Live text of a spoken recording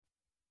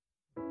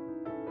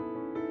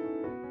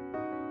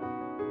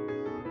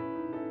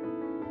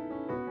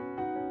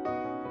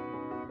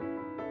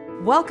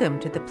Welcome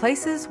to the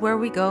Places Where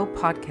We Go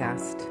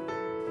podcast.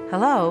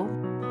 Hello,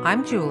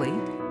 I'm Julie.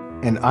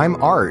 And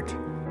I'm Art.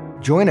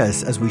 Join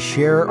us as we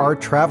share our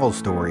travel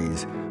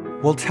stories.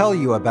 We'll tell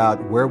you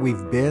about where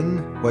we've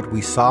been, what we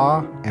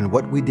saw, and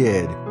what we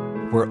did.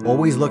 We're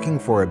always looking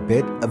for a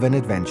bit of an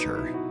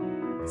adventure.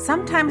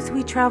 Sometimes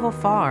we travel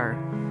far.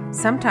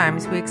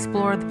 Sometimes we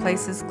explore the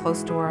places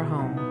close to our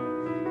home.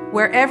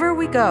 Wherever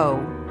we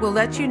go, we'll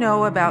let you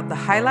know about the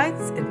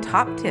highlights and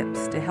top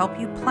tips to help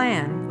you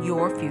plan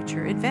your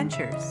future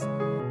adventures.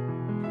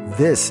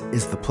 This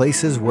is the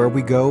Places Where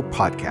We Go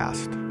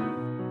podcast.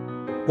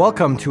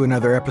 Welcome to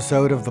another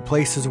episode of the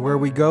Places Where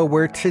We Go,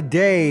 where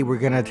today we're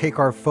going to take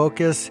our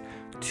focus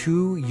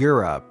to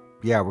Europe.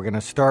 Yeah, we're going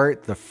to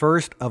start the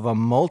first of a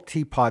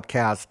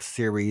multi-podcast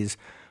series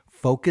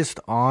focused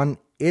on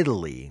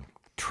Italy.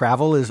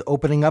 Travel is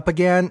opening up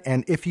again,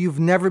 and if you've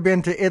never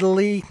been to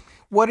Italy,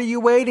 what are you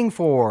waiting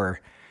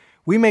for?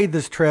 We made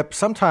this trip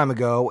some time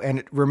ago, and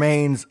it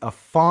remains a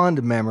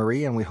fond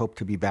memory, and we hope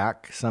to be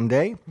back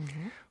someday,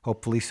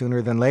 hopefully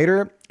sooner than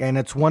later. And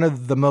it's one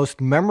of the most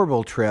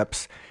memorable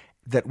trips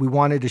that we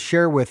wanted to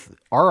share with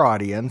our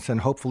audience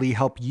and hopefully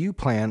help you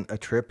plan a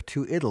trip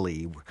to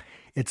Italy.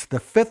 It's the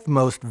fifth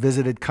most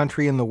visited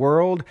country in the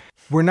world.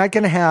 We're not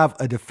going to have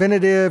a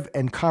definitive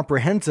and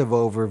comprehensive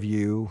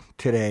overview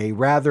today,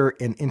 rather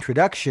an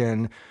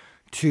introduction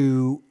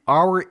to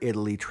our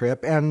Italy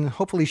trip and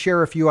hopefully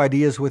share a few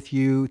ideas with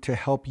you to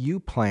help you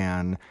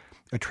plan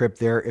a trip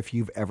there if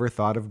you've ever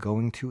thought of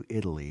going to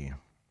Italy.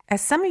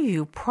 As some of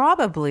you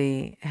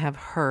probably have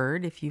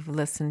heard, if you've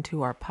listened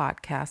to our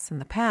podcasts in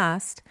the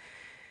past,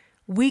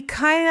 we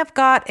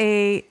got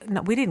a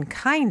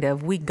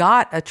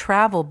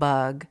travel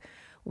bug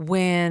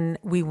when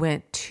we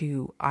went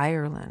to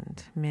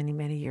Ireland many,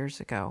 many years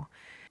ago.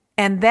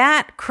 And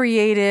that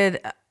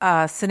created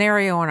a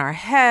scenario in our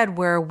head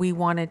where we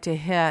wanted to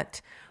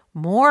hit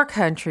more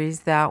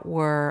countries that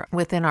were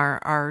within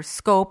our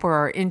scope or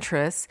our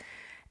interests.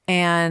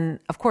 And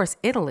of course,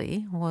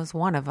 Italy was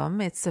one of them.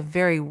 It's a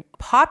very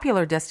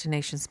popular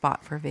destination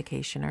spot for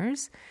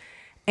vacationers.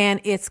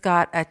 And it's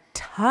got a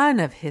ton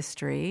of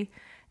history.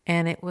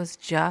 And it was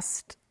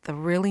just the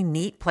really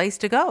neat place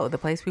to go, the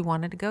place we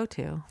wanted to go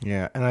to.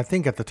 Yeah, and I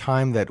think at the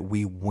time that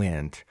we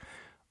went,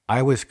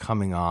 I was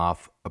coming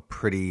off a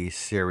pretty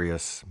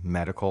serious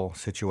medical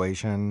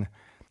situation,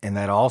 and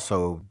that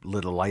also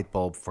lit a light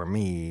bulb for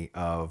me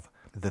of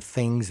the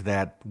things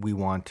that we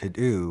want to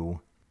do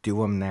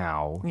them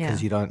now,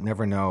 because you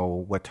never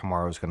know what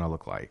tomorrow's going to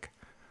look like.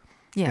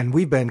 Yeah. And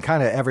we've been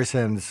kind of, ever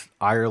since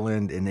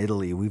Ireland and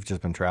Italy, we've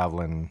just been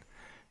traveling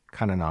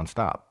kind of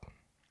nonstop.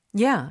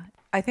 Yeah,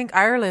 I think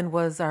Ireland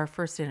was our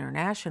first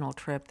international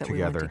trip that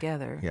we went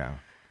together. Yeah.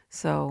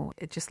 So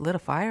it just lit a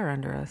fire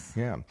under us.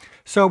 Yeah.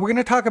 So we're going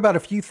to talk about a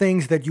few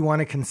things that you want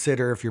to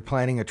consider if you're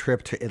planning a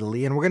trip to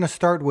Italy. And we're going to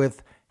start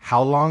with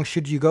how long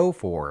should you go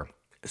for?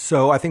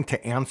 So I think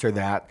to answer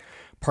that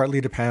partly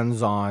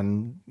depends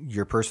on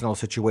your personal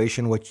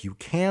situation, what you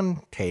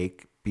can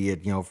take, be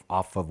it,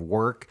 off of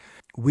work.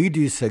 We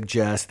do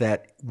suggest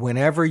that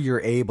whenever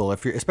you're able,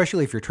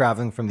 especially if you're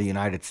traveling from the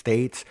United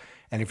States,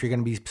 and if you're going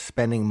to be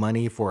spending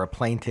money for a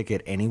plane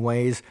ticket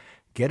anyways,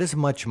 get as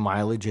much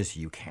mileage as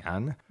you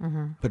can,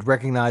 but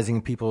recognizing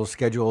people's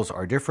schedules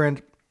are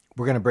different,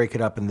 we're going to break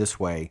it up in this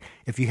way.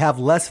 If you have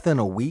less than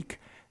a week,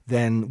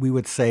 then we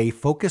would say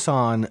focus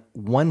on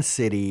one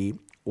city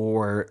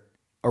or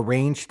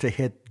arrange to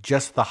hit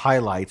just the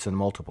highlights in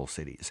multiple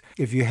cities.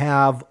 If you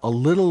have a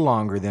little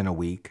longer than a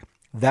week,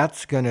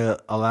 that's going to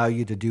allow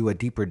you to do a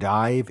deeper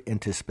dive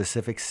into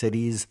specific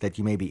cities that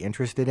you may be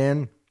interested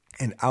in.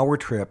 And our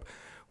trip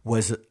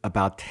was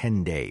about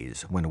 10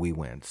 days when we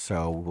went.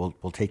 So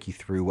we'll take you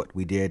through what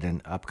we did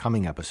in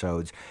upcoming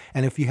episodes.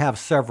 And if you have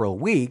several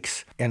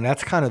weeks, and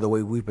that's kind of the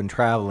way we've been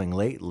traveling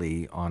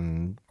lately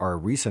on our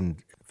recent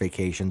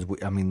vacations.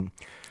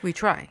 We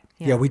try.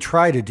 Yeah, we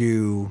try to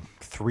do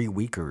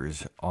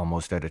 3-weekers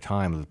almost at a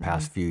time the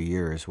past few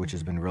years, which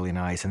has been really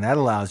nice. And that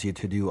allows you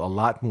to do a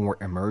lot more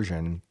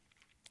immersion.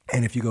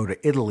 And if you go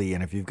to Italy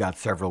and if you've got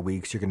several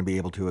weeks, you're going to be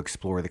able to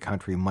explore the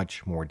country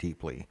much more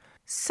deeply.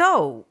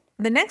 So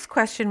the next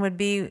question would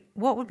be,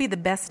 what would be the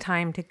best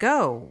time to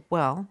go?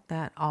 Well,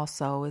 that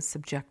also is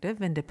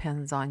subjective and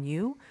depends on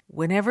you.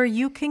 Whenever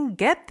you can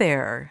get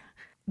there.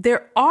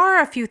 There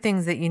are a few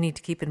things that you need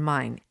to keep in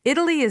mind.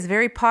 Italy is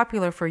very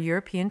popular for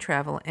European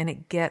travel, and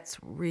it gets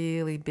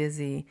really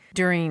busy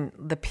during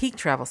the peak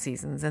travel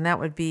seasons, and that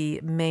would be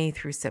May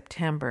through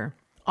September.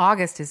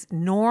 August is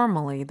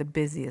normally the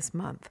busiest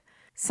month.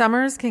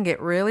 Summers can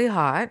get really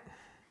hot,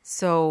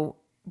 so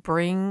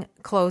bring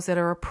clothes that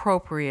are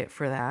appropriate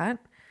for that.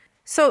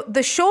 So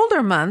the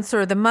shoulder months,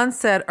 or the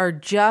months that are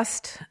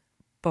just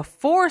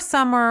before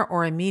summer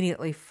or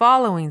immediately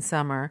following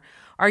summer,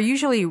 are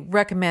usually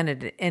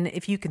recommended. And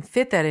if you can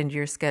fit that into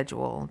your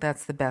schedule,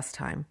 that's the best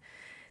time.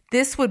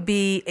 This would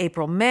be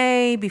April,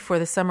 May before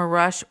the summer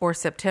rush, or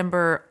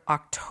September,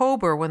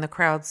 October when the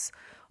crowds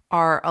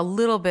are a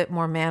little bit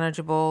more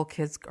manageable.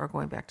 Kids are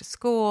going back to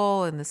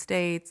school in the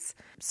States,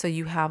 so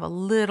you have a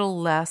little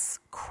less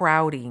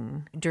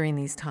crowding during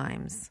these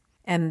times.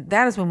 And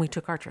that is when we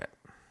took our trip.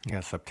 Yeah,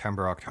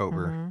 September,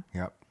 October.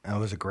 Yep. It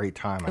was a great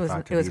time.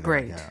 It was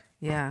great.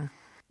 Yeah.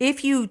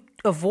 If you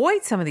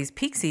avoid some of these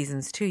peak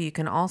seasons too, you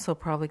can also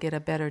probably get a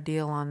better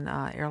deal on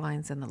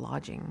airlines and the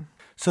lodging.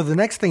 So the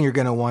next thing you're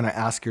going to want to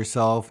ask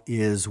yourself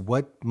is,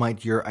 what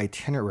might your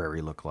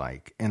itinerary look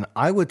like? And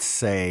I would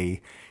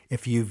say,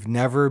 if you've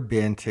never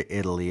been to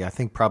Italy, I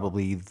think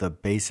probably the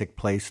basic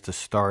place to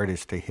start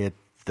is to hit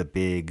the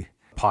big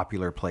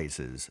popular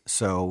places.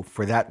 So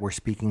for that, we're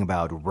speaking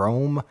about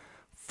Rome,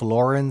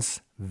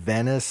 Florence,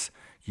 Venice,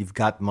 you've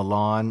got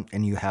Milan,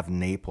 and you have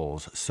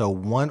Naples. So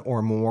one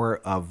or more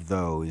of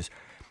those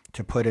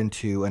to put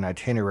into an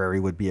itinerary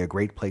would be a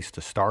great place to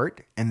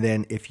start. And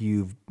then if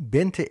you've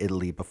been to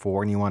Italy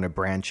before and you want to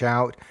branch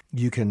out,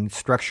 you can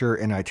structure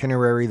an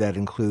itinerary that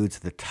includes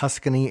the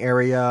Tuscany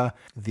area,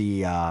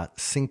 the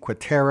Cinque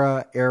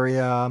Terre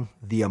area.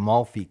 The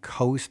Amalfi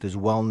Coast is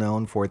well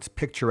known for its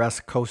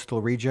picturesque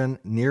coastal region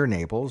near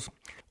Naples,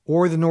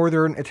 or the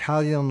northern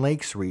Italian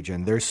lakes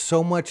region. There's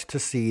so much to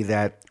see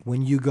that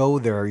when you go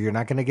there, you're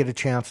not going to get a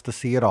chance to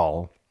see it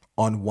all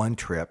on one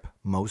trip,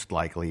 most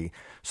likely.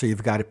 So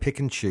you've got to pick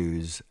and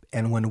choose.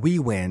 And when we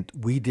went,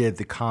 we did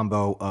the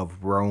combo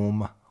of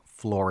Rome,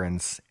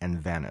 Florence, and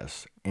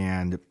Venice.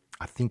 And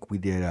I think we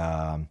did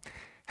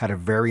had a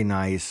very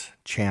nice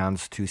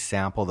chance to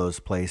sample those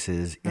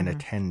places in a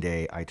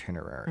 10-day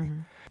itinerary.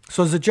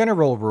 So as a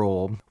general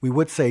rule, we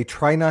would say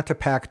try not to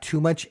pack too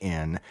much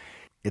in.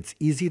 It's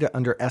easy to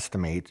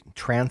underestimate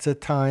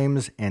transit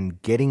times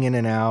and getting in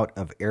and out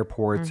of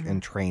airports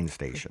and train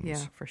stations.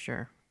 Yeah, for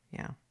sure.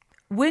 Yeah.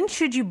 When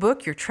should you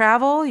book your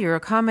travel, your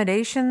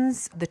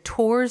accommodations, the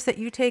tours that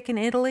you take in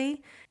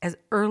Italy? As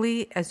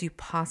early as you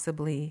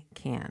possibly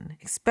can,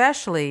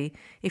 especially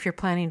if you're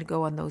planning to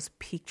go on those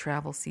peak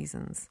travel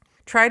seasons.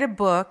 Try to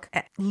book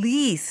at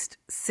least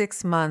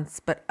 6 months,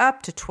 but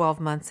up to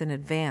 12 months in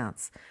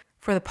advance.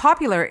 For the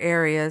popular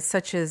areas,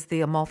 such as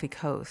the Amalfi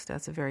Coast,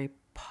 that's a very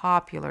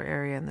popular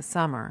area in the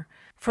summer.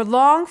 For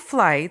long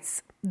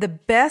flights, the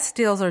best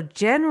deals are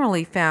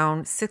generally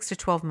found 6 to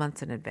 12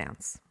 months in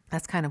advance.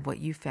 That's kind of what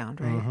you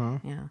found, right?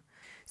 Yeah.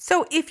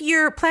 So if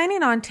you're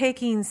planning on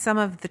taking some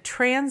of the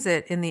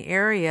transit in the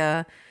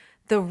area,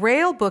 the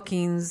rail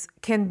bookings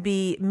can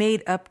be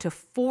made up to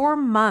 4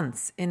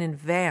 months in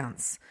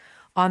advance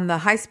on the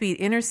high-speed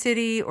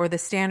intercity or the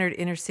standard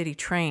intercity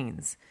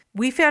trains.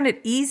 We found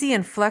it easy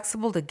and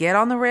flexible to get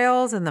on the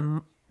rails,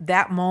 and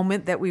that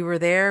moment that we were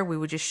there, we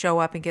would just show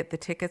up and get the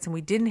tickets, and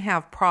we didn't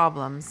have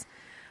problems.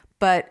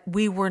 But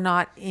we were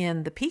not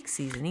in the peak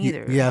season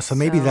either. Yeah, so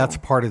maybe that's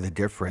part of the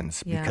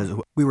difference, because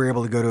we were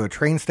able to go to a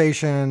train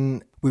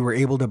station. We were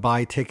able to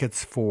buy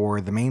tickets for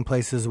the main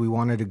places we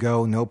wanted to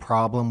go, no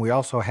problem. We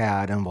also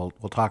had, and we'll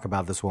talk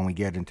about this when we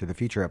get into the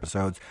future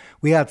episodes,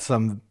 we had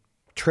some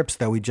trips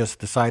that we just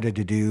decided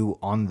to do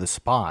on the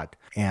spot.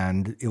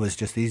 And it was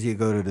just easy to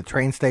go to the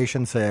train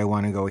station, say, I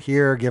want to go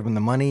here, give them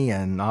the money,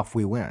 and off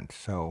we went.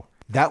 So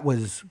that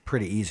was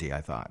pretty easy, I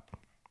thought.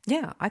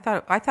 Yeah, I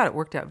thought it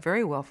worked out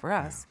very well for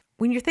us. Yeah.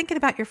 When you're thinking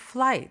about your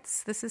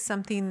flights, this is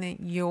something that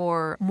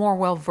you're more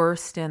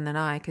well-versed in than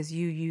I, because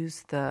you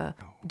use the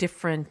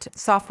different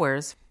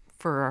softwares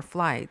for our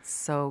flights.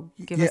 So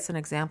give us an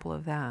example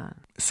of that.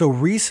 So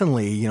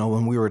recently,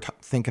 when we were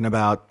thinking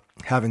about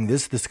having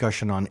this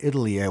discussion on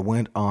Italy, I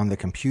went on the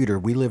computer.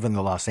 We live in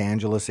the Los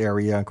Angeles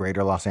area,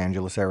 greater Los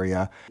Angeles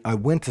area. I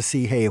went to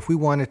see, hey, if we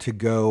wanted to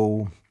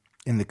go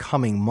in the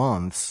coming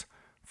months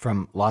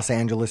from Los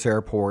Angeles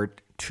Airport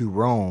to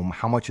Rome,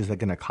 how much is that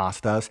going to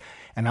cost us?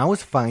 And I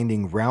was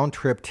finding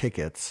round-trip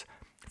tickets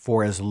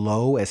for as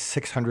low as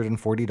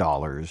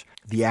 $640,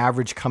 the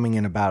average coming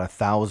in about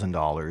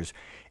 $1,000.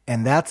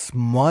 And that's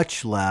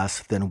much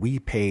less than we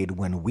paid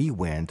when we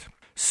went.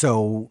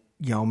 So,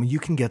 you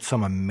can get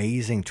some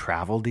amazing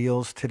travel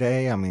deals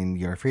today. I mean,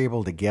 you're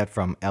able to get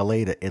from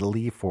LA to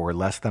Italy for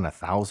less than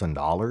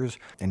 $1,000.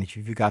 And if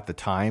you've got the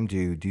time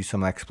to do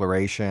some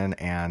exploration,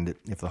 and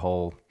if the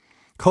whole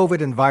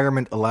COVID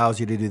environment allows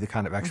you to do the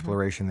kind of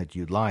exploration that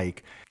you'd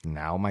like,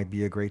 now might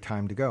be a great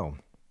time to go.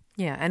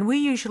 Yeah, and we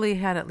usually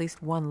had at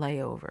least one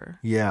layover.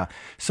 Yeah.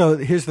 So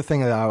here's the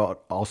thing that I would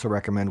also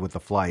recommend with the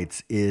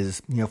flights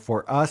is,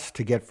 for us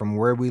to get from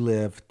where we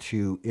live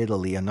to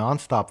Italy, a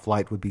nonstop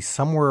flight would be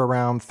somewhere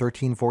around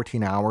 13,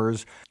 14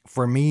 hours.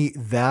 For me,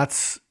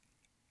 that's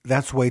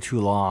way too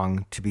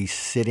long to be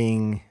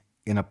sitting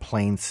in a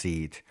plane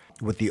seat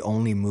with the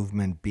only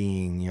movement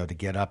being, to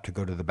get up to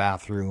go to the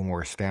bathroom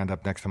or stand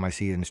up next to my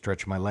seat and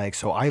stretch my legs.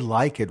 So I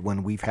like it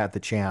when we've had the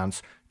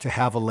chance to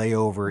have a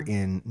layover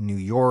in New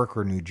York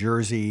or New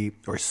Jersey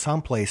or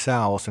someplace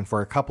else, and for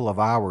a couple of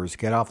hours,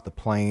 get off the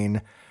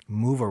plane,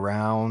 move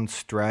around,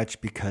 stretch,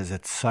 because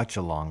it's such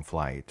a long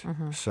flight.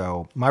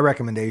 So my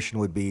recommendation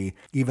would be,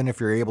 even if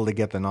you're able to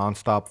get the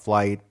nonstop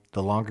flight,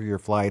 the longer your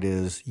flight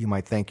is, you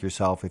might thank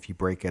yourself if you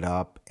break it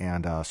up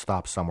and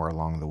stop somewhere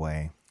along the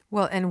way.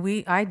 Well,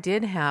 and I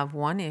did have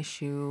one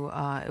issue.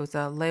 It was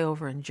a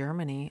layover in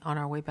Germany on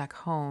our way back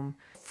home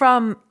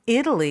from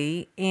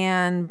Italy.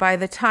 And by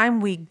the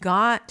time we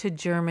got to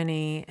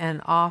Germany and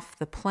off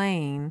the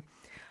plane,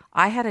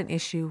 I had an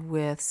issue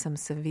with some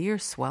severe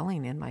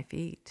swelling in my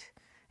feet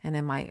and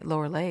in my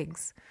lower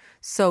legs.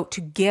 So to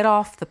get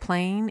off the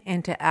plane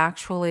and to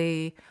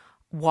actually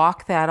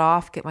walk that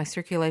off, get my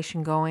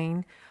circulation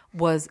going,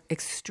 was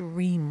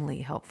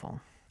extremely helpful.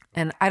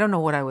 And I don't know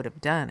what I would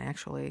have done,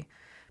 actually,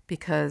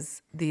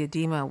 because the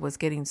edema was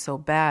getting so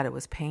bad, it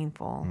was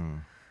painful.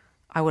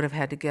 I would have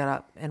had to get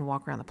up and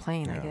walk around the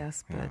plane, I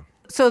guess. But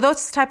so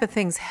those type of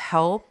things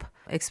help,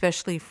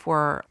 especially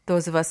for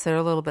those of us that are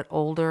a little bit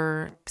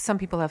older. Some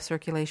people have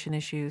circulation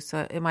issues,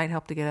 so it might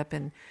help to get up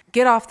and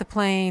get off the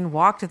plane,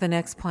 walk to the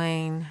next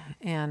plane,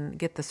 and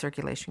get the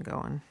circulation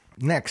going.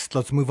 Next,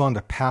 let's move on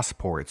to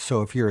passports.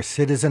 So if you're a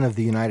citizen of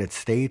the United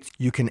States,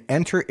 you can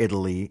enter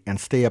Italy and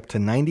stay up to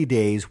 90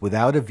 days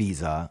without a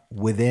visa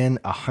within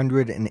a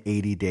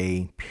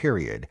 180-day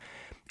period.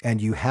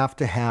 And you have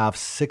to have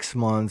 6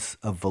 months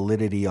of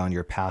validity on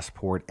your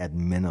passport at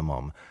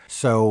minimum.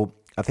 So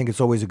I think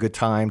it's always a good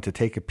time to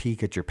take a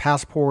peek at your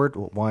passport.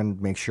 One,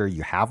 make sure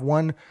you have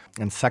one.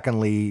 And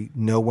secondly,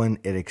 know when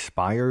it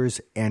expires.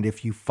 And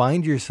if you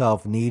find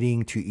yourself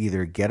needing to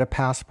either get a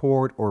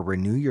passport or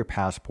renew your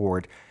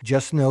passport,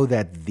 just know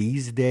that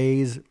these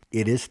days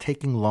it is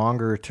taking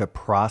longer to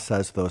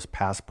process those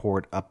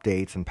passport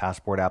updates and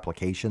passport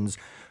applications.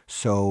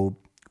 So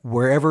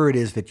wherever it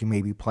is that you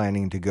may be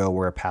planning to go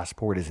where a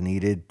passport is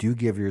needed, do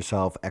give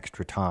yourself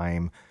extra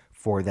time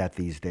for that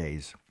these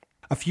days.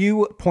 A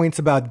few points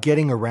about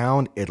getting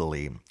around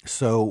Italy.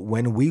 So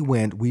when we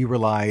went, we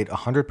relied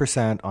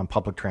 100% on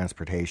public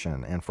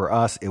transportation. And for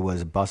us, it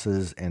was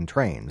buses and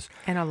trains.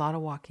 And a lot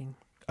of walking.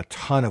 A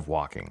ton of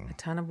walking. A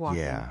ton of walking.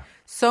 Yeah.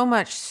 So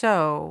much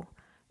so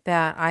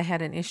that I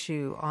had an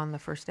issue on the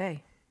first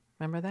day.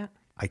 Remember that?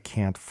 I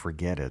can't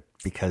forget it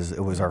because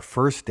it was our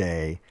first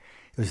day.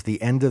 It was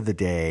the end of the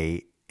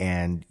day,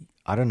 and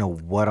I don't know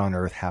what on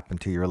earth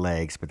happened to your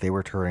legs, but they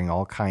were turning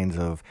all kinds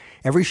of,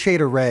 every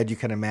shade of red you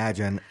can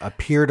imagine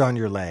appeared on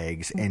your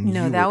legs. And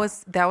no, that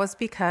was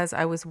because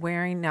I was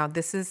wearing, now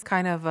this is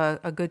kind of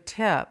a good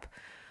tip.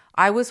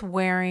 I was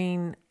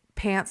wearing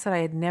pants that I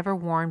had never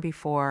worn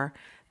before.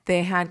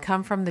 They had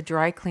come from the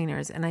dry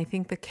cleaners, and I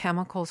think the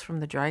chemicals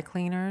from the dry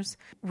cleaners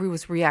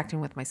was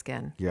reacting with my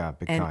skin. Yeah,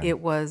 big time. time. And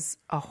it was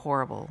a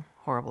horrible,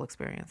 horrible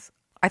experience.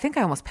 I think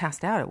I almost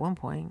passed out at one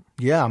point.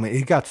 Yeah, I mean,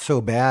 it got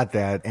so bad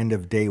that end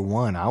of day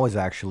one, I was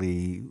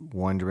actually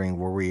wondering,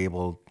 were we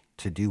able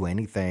to do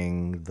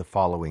anything the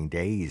following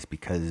days?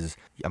 Because,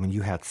 I mean,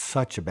 you had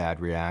such a bad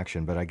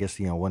reaction. But I guess,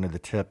 one of the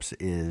tips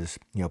is,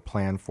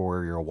 plan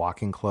for your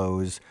walking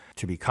clothes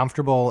to be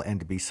comfortable and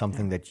to be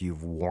something that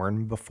you've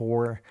worn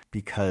before,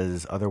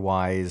 because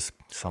otherwise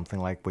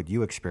something like what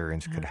you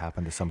experienced could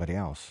happen to somebody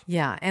else.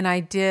 Yeah, and I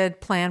did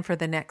plan for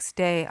the next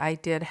day. I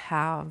did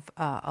have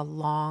a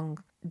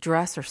long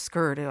dress or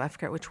skirt. I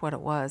forget which one it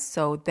was.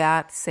 So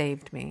that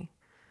saved me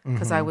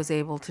because I was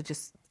able to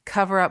just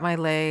cover up my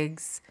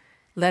legs,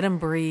 let them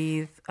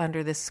breathe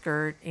under this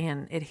skirt,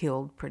 and it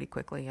healed pretty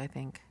quickly, I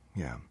think.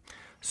 Yeah.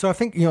 So I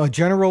think, a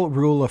general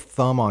rule of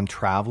thumb on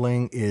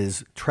traveling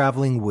is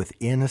traveling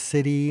within a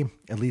city,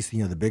 at least,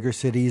 the bigger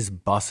cities,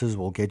 buses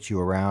will get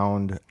you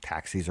around.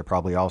 Taxis are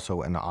probably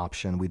also an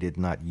option. We did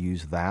not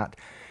use that.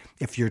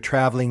 If you're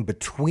traveling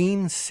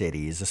between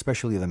cities,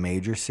 especially the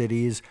major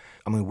cities,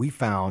 I mean, we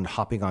found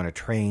hopping on a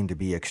train to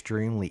be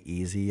extremely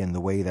easy, and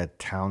the way that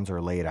towns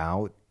are laid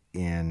out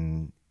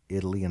in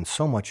Italy and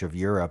so much of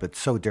Europe, it's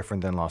so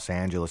different than Los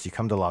Angeles. You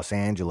come to Los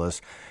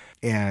Angeles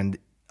and,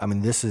 I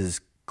mean, this is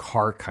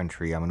car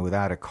country. I mean,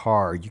 without a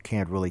car, you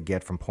can't really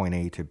get from point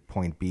A to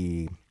point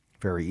B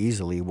very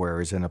easily,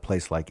 whereas in a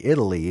place like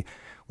Italy,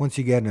 once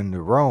you get into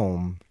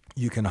Rome,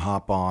 you can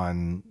hop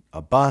on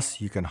a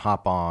bus, you can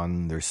hop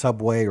on their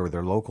subway or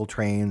their local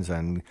trains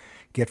and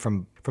get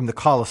from the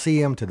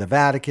Colosseum to the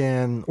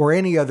Vatican or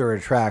any other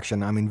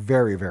attraction, I mean,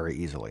 very, very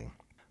easily.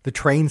 The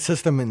train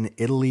system in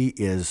Italy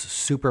is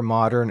super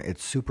modern.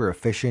 It's super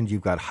efficient.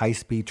 You've got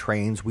high-speed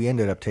trains. We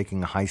ended up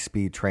taking a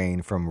high-speed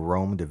train from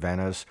Rome to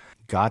Venice,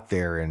 got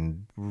there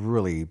in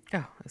really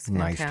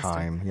nice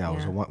time. Yeah, it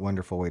was a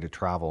wonderful way to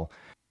travel.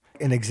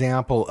 An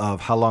example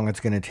of how long it's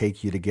going to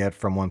take you to get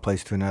from one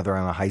place to another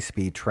on a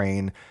high-speed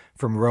train.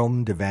 From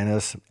Rome to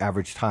Venice,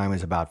 average time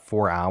is about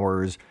 4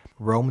 hours.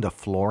 Rome to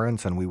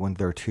Florence, and we went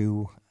there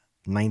too,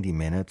 90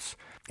 minutes.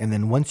 And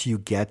then once you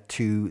get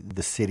to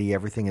the city,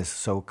 everything is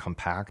so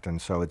compact,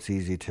 and so it's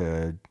easy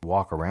to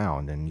walk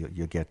around, and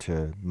you get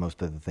to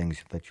most of the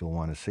things that you'll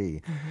want to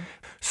see. Mm-hmm.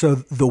 So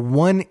the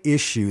one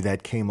issue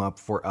that came up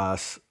for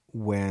us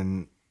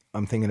when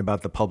I'm thinking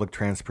about the public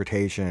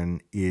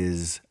transportation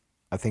is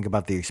I think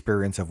about the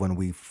experience of when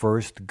we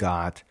first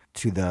got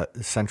to the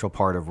central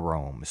part of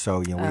Rome.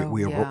 So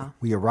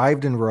we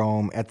arrived in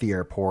Rome at the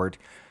airport.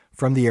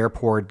 From the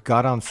airport,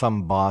 got on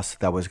some bus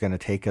that was going to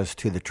take us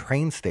to the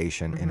train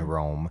station in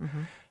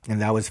Rome.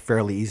 And that was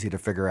fairly easy to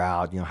figure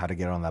out, how to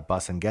get on that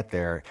bus and get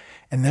there.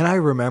 And then I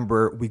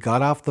remember we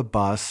got off the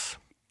bus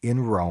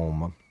in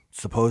Rome,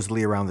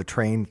 supposedly around the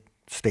train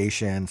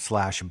station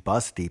 /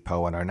 bus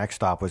depot. And our next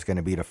stop was going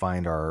to be to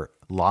find our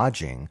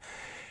lodging.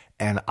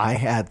 And I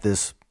had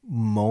this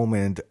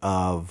moment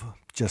of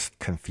just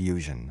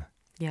confusion.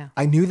 Yeah.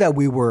 I knew that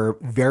we were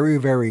very,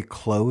 very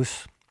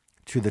close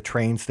to the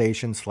train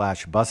station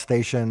 / bus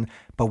station,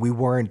 but we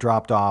weren't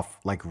dropped off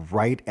like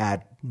right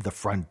at the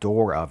front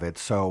door of it.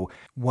 So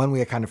one, we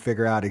had kind of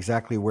figure out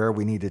exactly where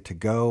we needed to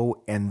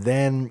go. And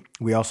then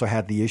we also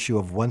had the issue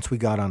of once we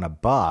got on a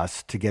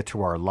bus to get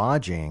to our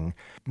lodging,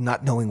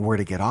 not knowing where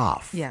to get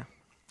off. Yeah.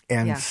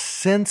 And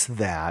since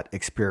that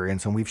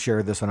experience, and we've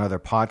shared this on other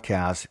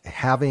podcasts,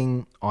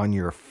 having on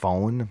your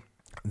phone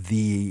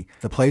the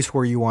place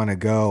where you want to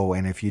go,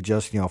 and if you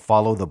just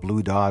follow the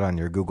blue dot on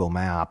your Google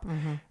map,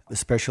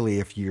 especially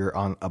if you're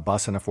on a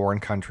bus in a foreign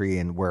country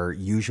and where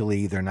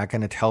usually they're not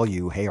going to tell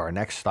you, hey, our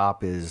next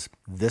stop is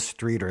this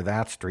street or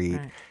that street.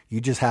 Right. You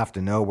just have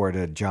to know where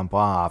to jump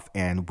off.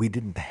 And we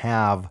didn't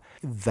have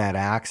that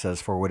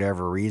access for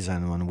whatever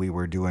reason when we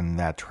were doing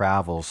that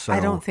travel. So I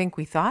don't think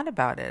we thought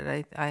about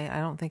it. I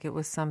don't think it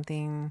was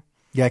something.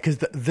 Yeah, because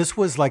this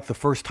was like the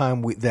first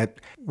time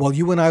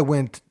you and I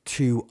went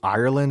to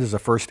Ireland as a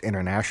first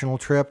international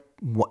trip.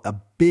 A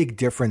big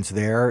difference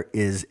there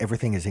is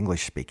everything is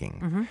English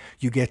speaking. Mm-hmm.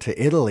 You get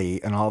to Italy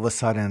and all of a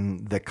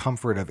sudden the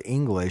comfort of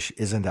English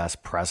isn't as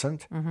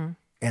present. Mm-hmm.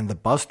 And the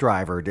bus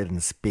driver didn't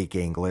speak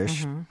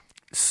English. Mm-hmm.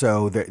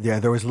 So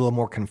there was a little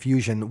more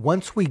confusion.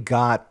 Once we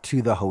got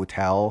to the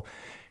hotel,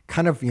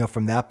 kind of,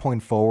 from that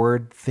point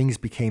forward, things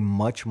became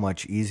much,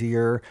 much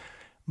easier.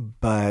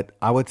 But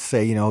I would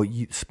say,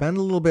 you spend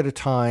a little bit of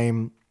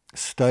time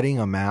studying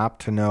a map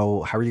to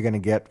know how are you going to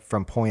get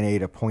from point A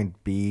to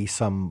point B,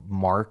 some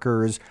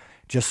markers,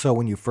 just so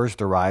when you first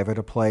arrive at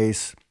a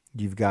place,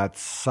 you've got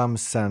some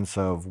sense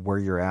of where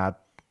you're at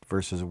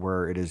versus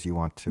where it is you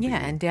want to be.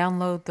 Yeah, and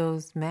download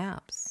those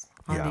maps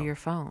onto your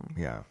phone.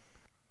 Yeah.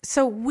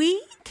 So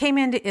we came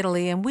into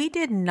Italy and we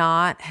did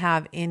not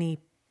have any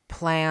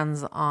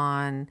plans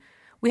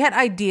we had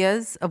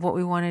ideas of what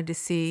we wanted to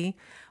see,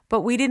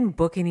 but we didn't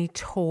book any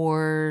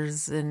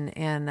tours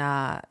and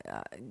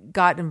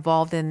got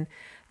involved in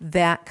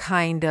that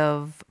kind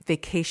of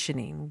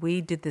vacationing.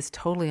 We did this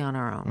totally on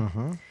our own.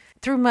 Mm-hmm.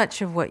 Through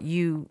much of what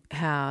you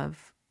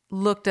have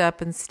looked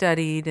up and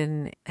studied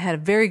and had a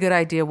very good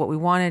idea what we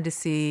wanted to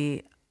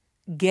see,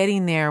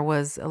 getting there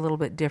was a little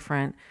bit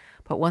different.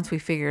 But once we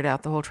figured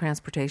out the whole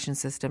transportation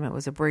system, it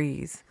was a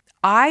breeze.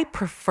 I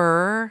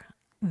prefer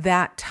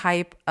that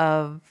type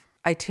of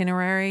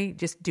itinerary,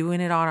 just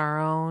doing it on our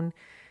own,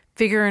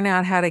 figuring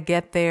out how to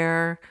get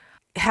there,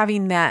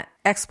 having that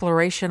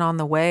exploration on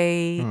the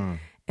way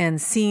and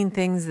seeing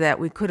things that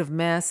we could have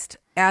missed,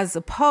 as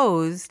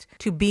opposed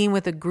to being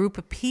with a group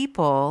of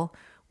people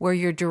where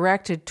you're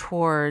directed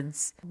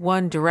towards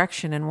one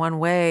direction and one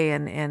way,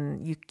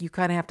 and you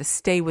kind of have to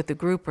stay with the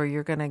group or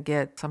you're going to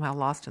get somehow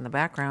lost in the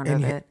background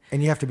of it.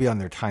 And you have to be on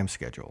their time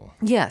schedule.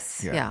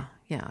 Yes,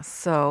 yeah.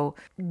 So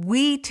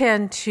we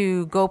tend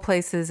to go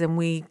places and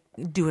we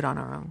do it on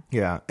our own.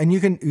 Yeah, and you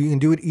can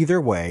do it either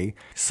way.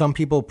 Some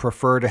people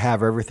prefer to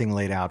have everything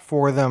laid out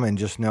for them and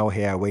just know,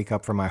 hey, I wake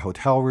up from my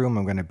hotel room,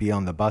 I'm going to be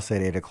on the bus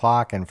at 8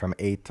 o'clock, and from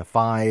 8 to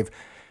 5,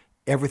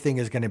 everything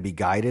is going to be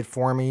guided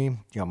for me.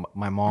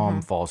 My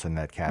mom falls in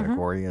that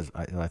category as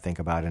I think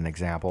about an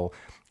example.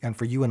 And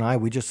for you and I,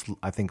 we just,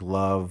 I think,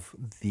 love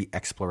the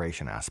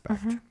exploration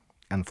aspect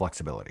and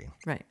flexibility.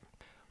 Right.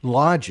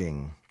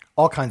 Lodging.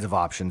 All kinds of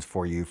options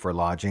for you for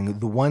lodging.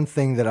 The one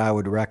thing that I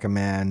would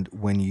recommend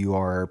when you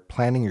are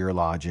planning your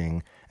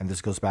lodging, and this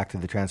goes back to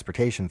the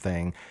transportation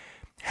thing,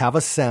 have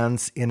a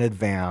sense in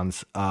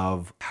advance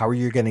of how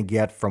you're going to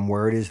get from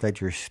where it is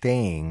that you're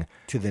staying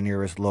to the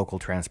nearest local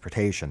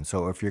transportation.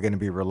 So if you're going to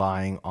be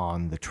relying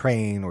on the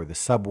train or the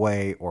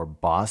subway or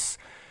bus,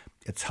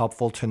 it's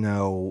helpful to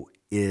know,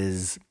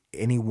 is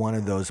any one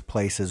of those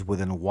places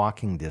within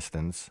walking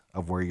distance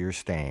of where you're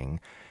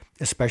staying,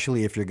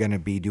 especially if you're going to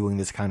be doing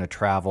this kind of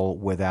travel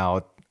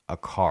without a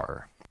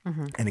car.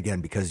 Mm-hmm. And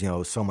again, because,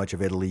 so much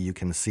of Italy you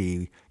can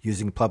see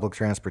using public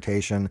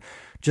transportation,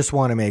 just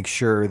want to make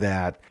sure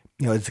that,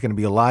 it's going to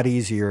be a lot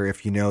easier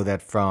if you know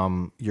that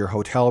from your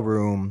hotel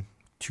room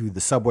to the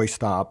subway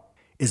stop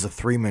is a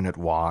 3-minute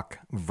walk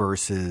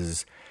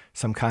versus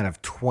some kind of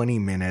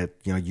 20-minute,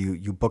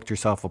 you booked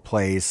yourself a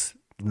place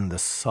in the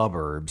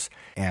suburbs,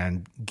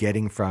 and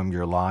getting from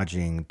your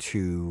lodging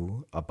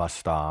to a bus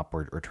stop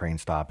or train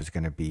stop is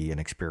going to be an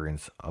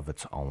experience of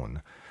its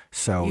own.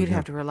 So you'd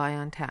have to rely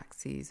on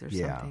taxis or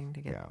something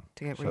to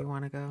get where you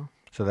want to go.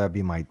 So that'd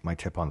be my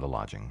tip on the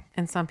lodging.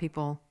 And some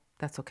people,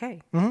 that's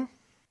okay. Mm-hmm.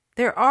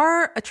 There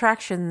are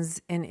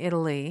attractions in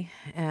Italy,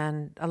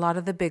 and a lot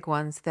of the big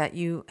ones that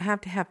you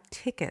have to have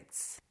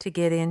tickets to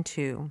get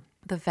into.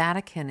 The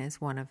Vatican is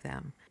one of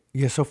them.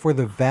 Yeah, so for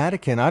the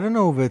Vatican, I don't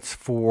know if it's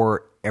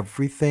for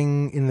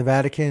everything in the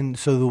Vatican.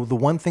 So the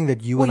one thing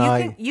that you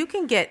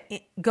can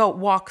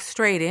walk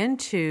straight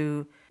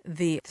into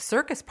the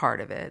circus part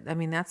of it. I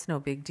mean, that's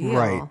no big deal.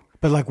 Right.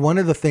 But like one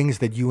of the things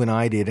that you and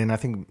I did, and I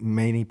think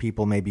many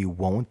people maybe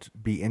won't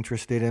be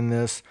interested in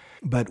this,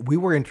 but we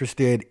were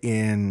interested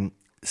in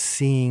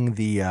seeing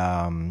the,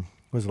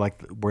 was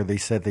like where they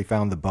said they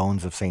found the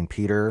bones of St.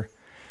 Peter.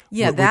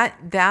 Yeah,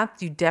 that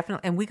you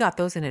definitely, and we got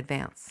those in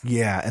advance.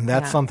 Yeah, and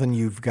that's something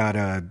you've got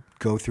to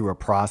go through a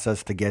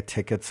process to get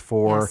tickets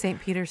for. Yeah,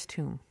 St. Peter's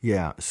Tomb.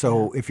 Yeah,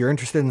 so if you're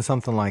interested in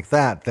something like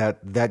that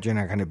you're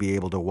not going to be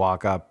able to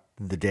walk up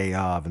the day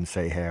of and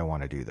say, hey, I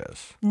want to do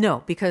this.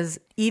 No, because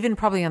even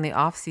probably on the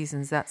off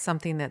seasons, that's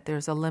something that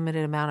there's a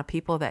limited amount of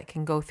people that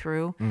can go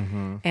through,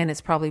 and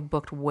it's probably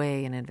booked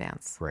way in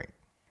advance. Right.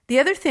 The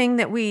other thing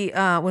that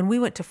when we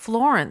went to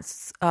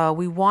Florence,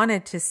 we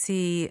wanted to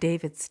see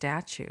David's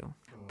statue,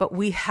 but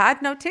we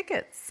had no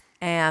tickets.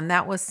 And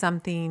that was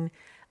something,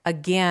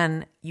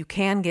 again, you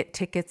can get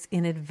tickets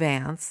in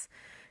advance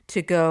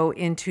to go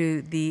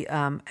into the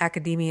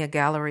Academia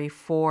Gallery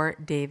for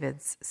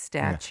David's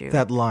statue. Yeah,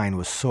 that line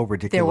was so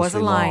ridiculously There was a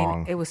line.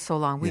 long. It was so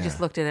long. We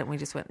just looked at it and we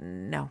just went,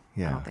 no,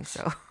 I don't think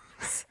so.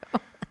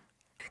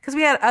 Because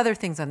we had other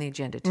things on the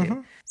agenda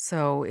too.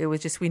 So it was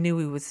just, we knew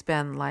we would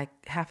spend like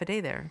half a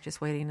day there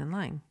just waiting in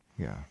line.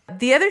 Yeah.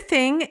 The other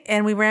thing,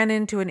 and we ran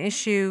into an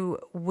issue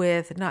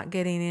with not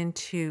getting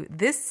into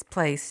this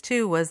place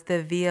too, was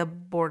the Via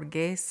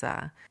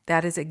Borghese.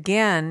 That is,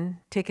 again,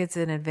 tickets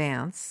in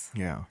advance.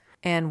 Yeah.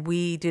 And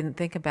we didn't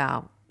think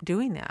about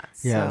doing that.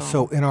 Yeah.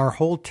 So in our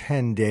whole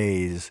 10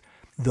 days,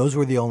 those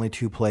were the only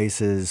two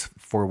places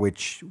for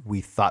which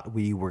we thought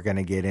we were going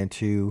to get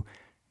into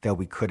that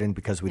we couldn't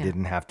because we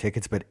didn't have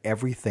tickets. But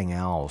everything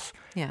else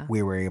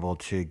we were able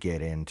to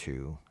get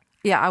into.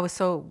 Yeah, I was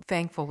so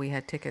thankful we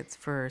had tickets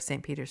for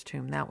St. Peter's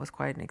Tomb. That was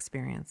quite an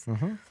experience.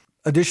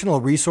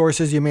 Additional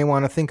resources you may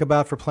want to think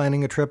about for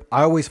planning a trip.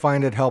 I always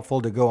find it helpful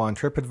to go on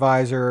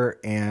TripAdvisor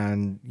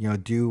and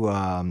do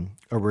a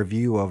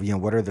review of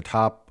what are the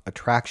top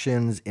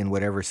attractions in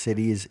whatever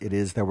cities it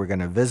is that we're going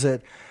to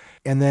visit,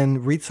 and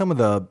then read some of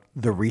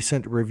the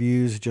recent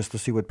reviews just to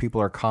see what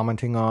people are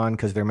commenting on,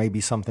 because there may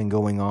be something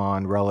going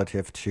on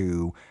relative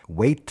to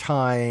wait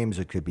times.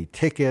 It could be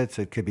tickets.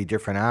 It could be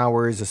different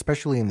hours,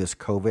 especially in this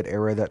COVID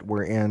era that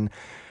we're in.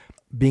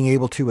 Being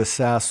able to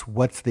assess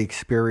what's the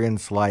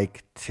experience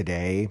like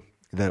today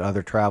that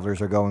other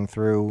travelers are going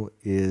through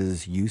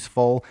is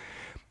useful.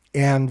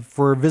 And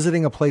for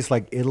visiting a place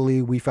like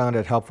Italy, we found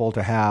it helpful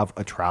to have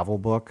a travel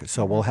book.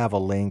 So we'll have a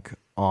link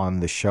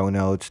on the show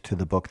notes to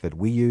the book that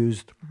we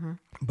used.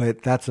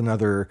 But that's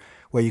another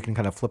way you can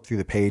kind of flip through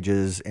the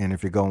pages. And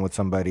if you're going with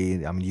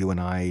somebody, you and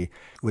I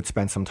would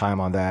spend some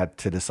time on that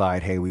to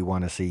decide, hey, we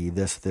want to see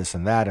this, this,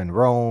 and that in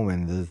Rome,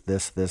 and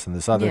this, and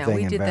this other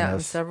thing in Venice. Yeah, we did that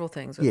with several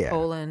things, with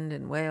Poland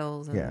and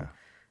Wales and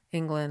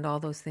England, all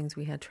those things.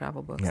 We had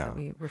travel books that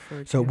we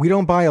referred to. So we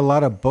don't buy a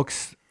lot of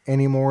books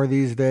anymore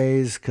these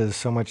days because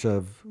so much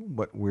of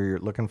what we're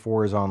looking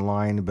for is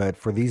online. But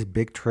for these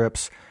big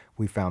trips,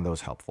 we found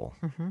those helpful.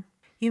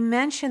 You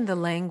mentioned the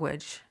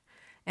language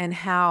and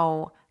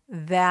how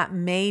that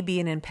may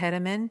be an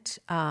impediment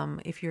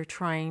if you're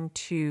trying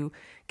to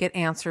get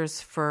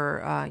answers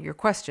for your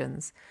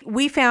questions.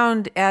 We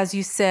found, as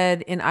you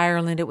said, in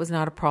Ireland, it was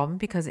not a problem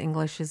because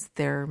English is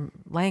their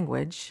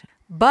language.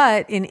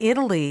 But in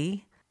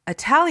Italy,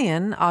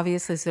 Italian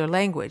obviously is their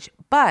language.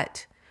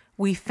 But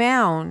we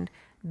found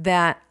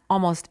that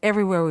almost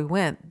everywhere we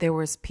went, there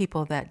was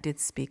people that did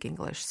speak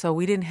English. So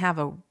we didn't have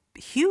a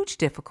huge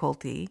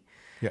difficulty.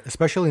 Yeah,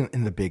 especially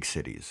in the big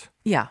cities.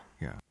 Yeah.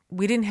 Yeah.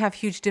 We didn't have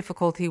huge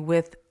difficulty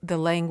with the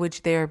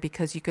language there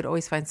because you could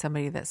always find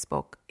somebody that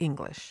spoke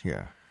English.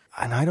 Yeah.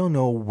 And I don't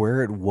know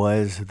where it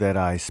was that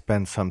I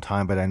spent some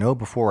time, but I know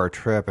before our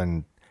trip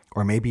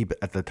or maybe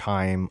at the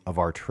time of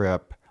our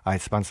trip, I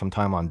spent some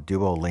time on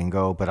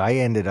Duolingo, but I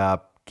ended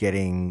up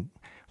getting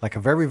like a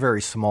very,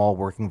 very small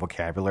working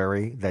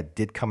vocabulary that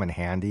did come in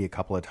handy a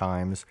couple of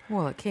times.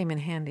 Well, it came in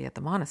handy at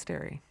the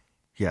monastery.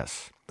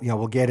 Yes.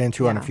 We'll get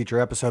into on a future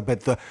episode,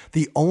 but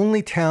the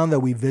only town that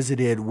we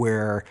visited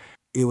where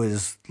it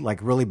was like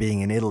really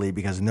being in Italy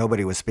because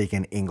nobody was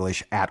speaking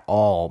English at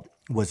all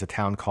was a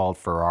town called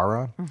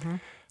Ferrara.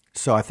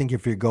 So I think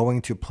if you're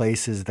going to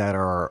places that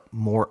are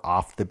more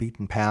off the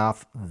beaten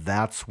path,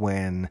 that's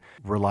when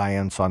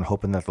reliance on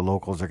hoping that the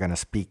locals are going to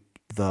speak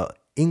the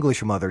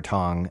English mother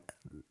tongue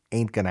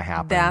ain't going to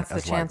happen. That's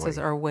the chances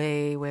are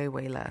way, way,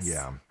 way less.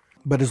 Yeah.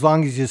 But as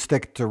long as you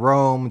stick to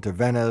Rome, to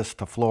Venice,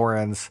 to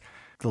Florence,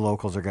 the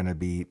locals are going to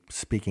be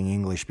speaking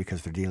English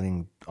because they're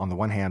dealing, on the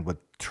one hand, with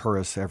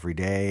tourists every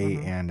day.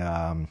 And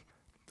I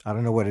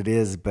don't know what it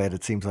is, but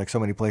it seems like so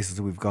many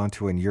places we've gone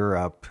to in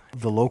Europe,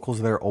 the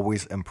locals there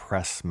always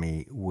impress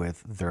me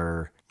with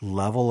their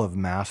level of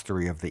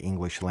mastery of the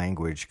English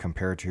language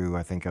compared to,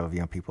 I think, of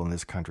people in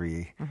this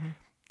country.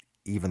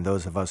 Even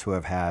those of us who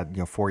have had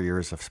 4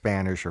 years of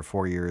Spanish or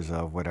 4 years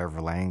of whatever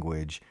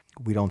language,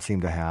 we don't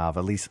seem to have,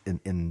 at least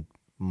in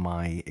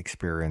my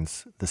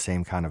experience, the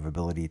same kind of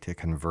ability to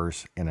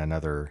converse in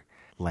another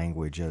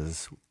language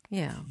as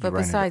but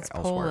besides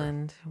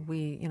Poland,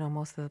 we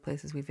most of the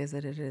places we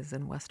visited is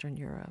in Western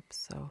Europe.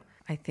 So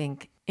I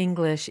think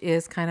English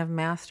is kind of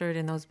mastered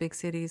in those big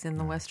cities in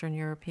the Western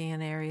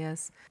European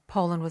areas.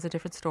 Poland was a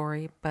different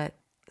story, but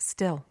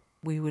still,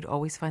 we would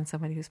always find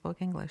somebody who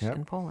spoke English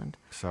in Poland.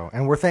 So,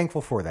 and we're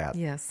thankful for that.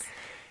 Yes.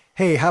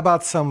 Hey, how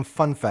about some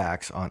fun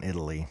facts on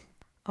Italy?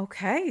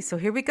 Okay, so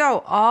here we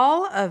go.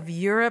 All of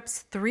Europe's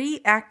 3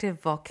 active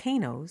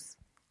volcanoes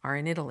are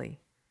in Italy.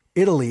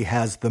 Italy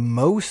has the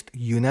most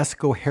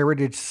UNESCO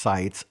heritage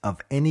sites of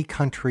any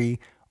country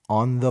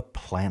on the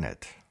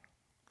planet.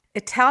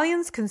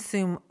 Italians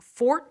consume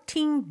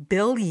 14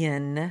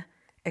 billion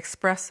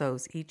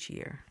espressos each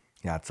year.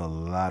 That's a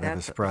lot of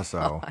espresso.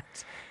 A lot.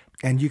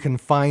 And you can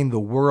find the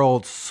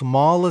world's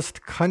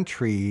smallest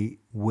country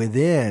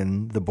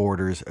within the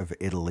borders of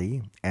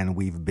Italy. And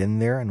we've been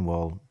there, and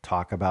we'll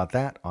talk about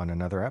that on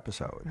another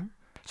episode. Mm-hmm.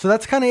 So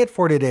that's kind of it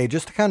for today,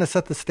 just to kind of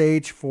set the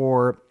stage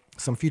for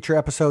some future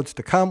episodes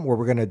to come where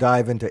we're going to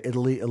dive into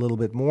Italy a little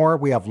bit more.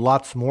 We have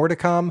lots more to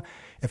come.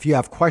 If you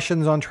have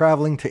questions on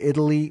traveling to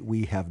Italy,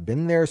 we have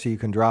been there, so you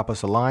can drop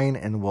us a line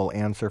and we'll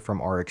answer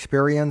from our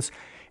experience.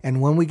 And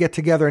when we get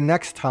together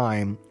next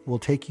time, we'll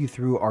take you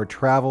through our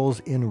travels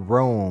in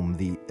Rome,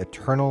 the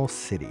Eternal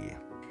City.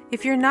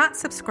 If you're not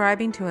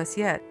subscribing to us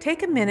yet,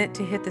 take a minute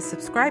to hit the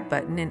subscribe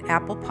button in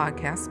Apple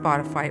Podcasts,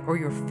 Spotify, or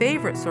your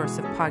favorite source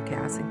of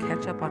podcasts and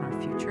catch up on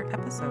our future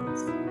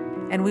episodes.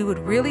 And we would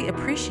really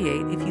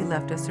appreciate if you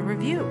left us a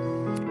review.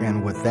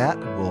 And with that,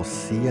 we'll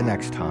see you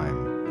next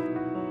time.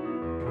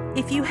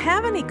 If you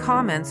have any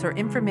comments or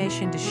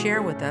information to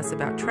share with us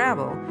about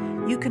travel,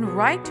 you can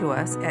write to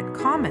us at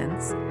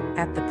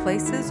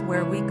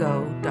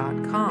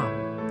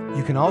comments@theplaceswherewego.com.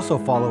 You can also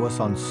follow us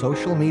on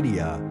social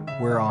media.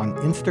 We're on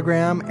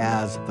Instagram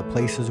as The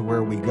Places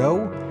Where We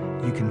Go.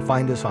 You can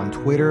find us on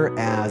Twitter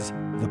as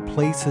The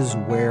Places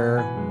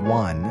Where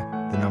 1,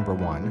 the number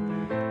 1.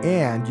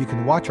 And you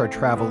can watch our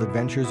travel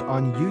adventures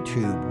on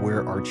YouTube,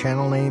 where our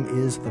channel name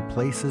is The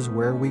Places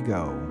Where We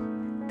Go.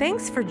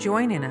 Thanks for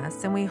joining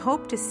us, and we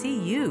hope to see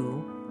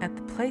you at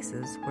the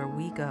places where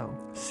we go.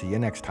 See you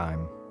next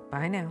time.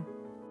 Bye now.